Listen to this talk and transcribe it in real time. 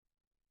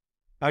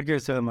Herkese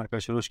selam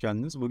arkadaşlar, hoş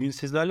geldiniz. Bugün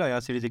sizlerle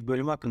IELTS serideki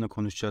bölüm hakkında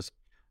konuşacağız.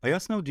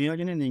 IELTS sınavı dünya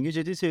genelinde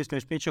İngilizce dil seviyesini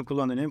ölçmek için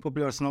kullanılan en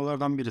popüler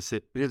sınavlardan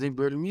birisi. Readi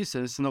bölümü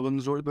ise sınavın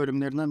zor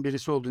bölümlerinden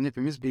birisi olduğunu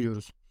hepimiz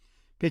biliyoruz.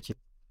 Peki,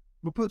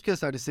 bu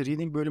podcastlerde size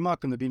reading bölümü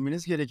hakkında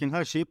bilmeniz gereken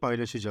her şeyi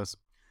paylaşacağız.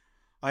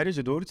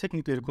 Ayrıca doğru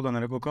teknikleri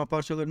kullanarak okuma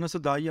parçaları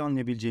nasıl daha iyi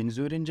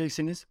anlayabileceğinizi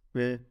öğreneceksiniz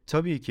ve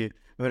tabii ki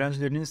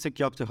öğrencilerin sık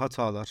yaptığı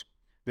hatalar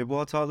ve bu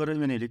hatalara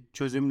yönelik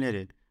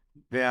çözümleri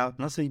veya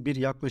nasıl bir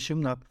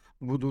yaklaşımla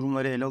bu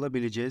durumları ele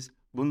alabileceğiz,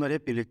 bunları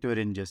hep birlikte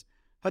öğreneceğiz.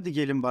 Hadi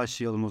gelin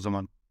başlayalım o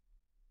zaman.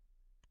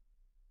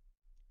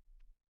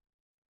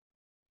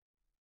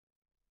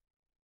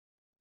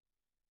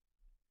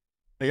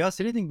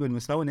 IELTS Reading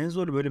bölümü sınavın en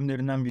zor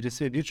bölümlerinden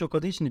birisi ve birçok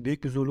adı için de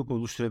büyük bir zorluk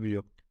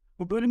oluşturabiliyor.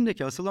 Bu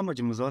bölümdeki asıl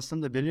amacımız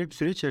aslında belirli bir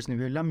süre içerisinde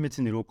verilen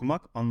metinleri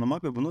okumak,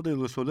 anlamak ve buna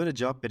dayalı sorulara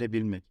cevap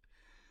verebilmek.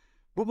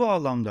 Bu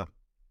bağlamda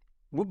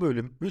bu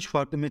bölüm 3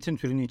 farklı metin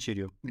türünü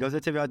içeriyor.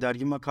 Gazete veya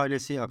dergi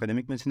makalesi,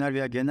 akademik metinler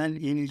veya genel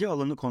ilgi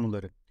alanı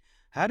konuları.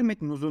 Her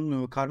metnin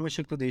uzunluğu,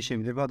 karmaşıklığı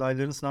değişebilir ve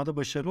adayların sınavda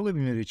başarılı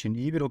olabilmeleri için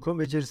iyi bir okuma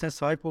becerisine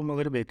sahip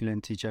olmaları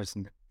beklenti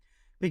içerisinde.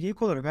 Peki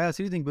ilk olarak IELTS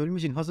Reading bölümü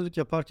için hazırlık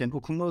yaparken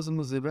okuma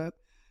hızımızı ve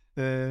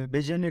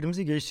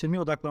becerilerimizi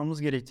geliştirmeye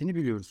odaklanmamız gerektiğini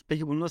biliyoruz.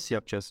 Peki bunu nasıl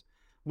yapacağız?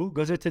 Bu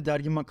gazete,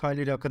 dergi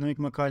makaleleri, akademik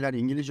makaleler,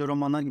 İngilizce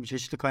romanlar gibi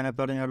çeşitli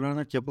kaynaklardan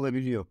yararlanarak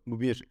yapılabiliyor.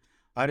 Bu bir.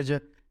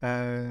 Ayrıca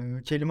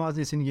kelime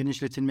hazinesinin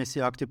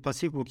genişletilmesi, aktif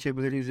pasif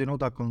vocabulary üzerine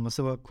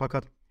odaklanılması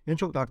fakat en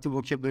çok da aktif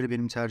vocabulary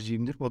benim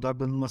tercihimdir.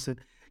 Odaklanılması,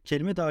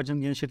 kelime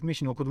dağarcığını genişletmek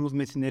için okuduğumuz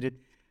metinleri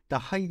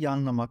daha iyi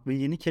anlamak ve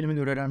yeni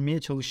kelimeler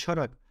öğrenmeye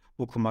çalışarak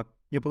okumak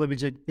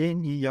yapılabilecek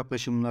en iyi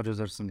yaklaşımlar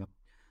arasında.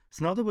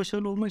 Sınavda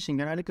başarılı olmak için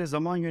genellikle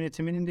zaman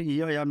yönetiminin de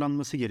iyi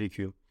ayarlanması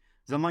gerekiyor.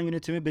 Zaman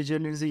yönetimi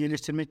becerilerinizi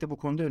geliştirmek de bu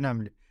konuda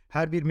önemli.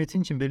 Her bir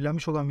metin için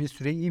belirlenmiş olan bir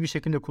süreyi iyi bir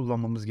şekilde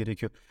kullanmamız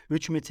gerekiyor.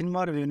 3 metin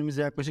var ve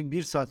önümüzde yaklaşık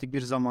 1 saatlik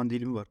bir zaman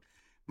dilimi var.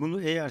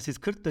 Bunu eğer siz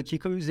 40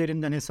 dakika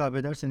üzerinden hesap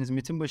ederseniz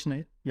metin başına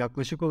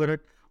yaklaşık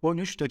olarak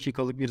 13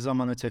 dakikalık bir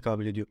zamana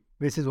tekabül ediyor.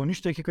 Ve siz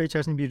 13 dakika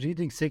içerisinde bir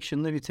reading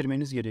section'ını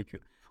bitirmeniz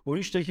gerekiyor.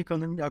 13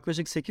 dakikanın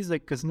yaklaşık 8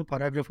 dakikasını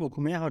paragrafı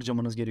okumaya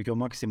harcamanız gerekiyor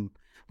maksimum.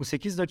 Bu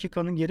 8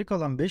 dakikanın geri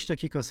kalan 5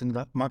 dakikasını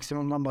da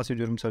maksimumdan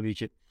bahsediyorum tabii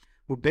ki.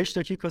 Bu 5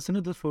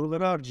 dakikasını da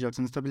sorulara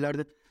harcayacaksınız.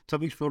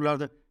 Tabii ki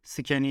sorularda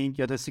scanning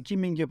ya da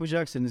skimming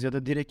yapacaksınız ya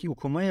da direkt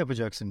okuma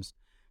yapacaksınız.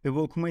 Ve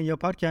bu okumayı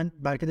yaparken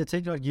belki de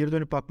tekrar geri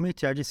dönüp bakma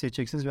ihtiyacı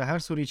hissedeceksiniz ve her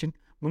soru için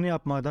bunu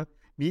yapmada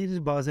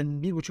bazen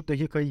 1,5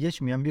 dakikayı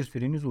geçmeyen bir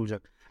süreniz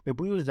olacak. Ve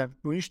bu yüzden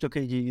 13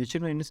 dakikayı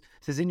geçirmeniz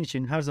sizin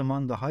için her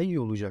zaman daha iyi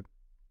olacak.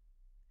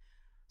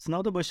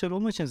 Sınavda başarılı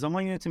olmak için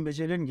zaman yönetim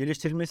becerilerinin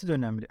geliştirilmesi de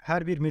önemli.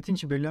 Her bir metin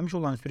için belirlenmiş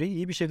olan süreyi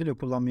iyi bir şekilde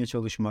kullanmaya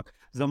çalışmak,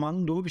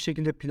 zamanın doğru bir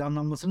şekilde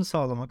planlanmasını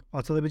sağlamak,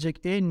 atılabilecek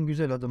en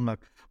güzel adımlar.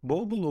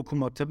 Bol bol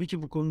okumak tabii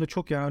ki bu konuda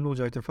çok yararlı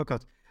olacaktır.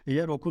 Fakat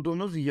eğer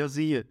okuduğunuz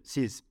yazıyı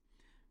siz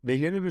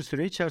belirli bir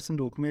süre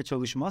içerisinde okumaya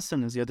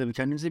çalışmazsanız ya da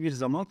kendinize bir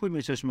zaman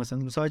koymaya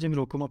çalışmazsanız bu sadece bir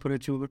okuma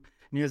pratiği olur.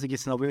 Ne yazık ki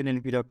sınava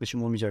yönelik bir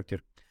yaklaşım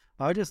olmayacaktır.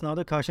 Ayrıca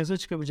sınavda karşınıza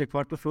çıkabilecek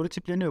farklı soru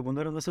tiplerini ve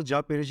bunlara nasıl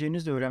cevap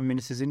vereceğinizi de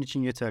öğrenmeniz sizin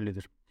için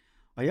yeterlidir.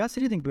 IELTS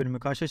Reading bölümü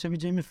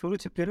karşılaşabileceğimiz soru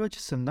tipleri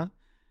açısından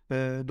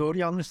doğru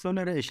yanlış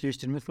sorulara,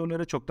 eşleştirme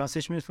sorulara, çoktan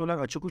seçmeli sorular,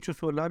 açık uçlu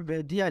sorular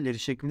ve diğerleri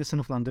şeklinde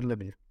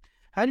sınıflandırılabilir.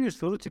 Her bir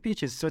soru tipi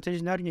için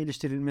stratejiler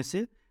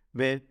geliştirilmesi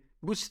ve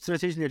bu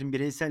stratejilerin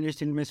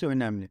bireyselleştirilmesi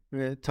önemli.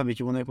 Ve tabii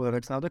ki buna ek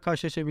olarak sınavda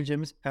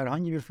karşılaşabileceğimiz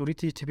herhangi bir soru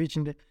tipi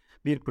içinde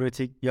bir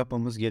pratik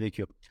yapmamız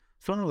gerekiyor.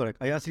 Son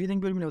olarak IELTS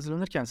Reading bölümüne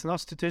hazırlanırken sınav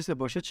stresiyle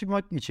başa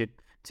çıkmak için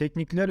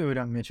teknikler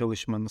öğrenmeye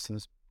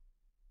çalışmalısınız.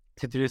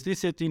 Stresli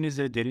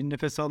hissettiğinizde derin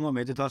nefes alma,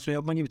 meditasyon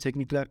yapma gibi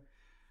teknikler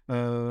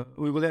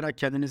uygulayarak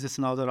kendinizi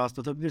sınavda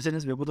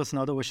rahatlatabilirsiniz ve bu da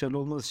sınavda başarılı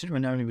olmanız için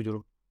önemli bir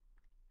durum.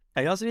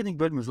 IELTS Reading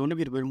bölümü zorlu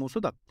bir bölüm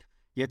olsa da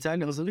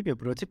yeterli hazırlık ve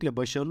pratikle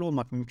başarılı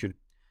olmak mümkün.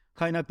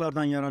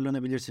 Kaynaklardan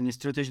yararlanabilirsiniz,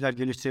 stratejiler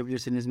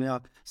geliştirebilirsiniz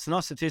veya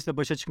sınav stresiyle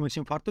başa çıkmak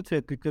için farklı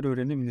teknikler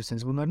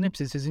öğrenebilirsiniz. Bunların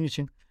hepsi sizin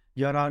için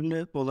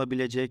yararlı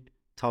olabilecek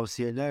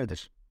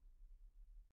tavsiyelerdir.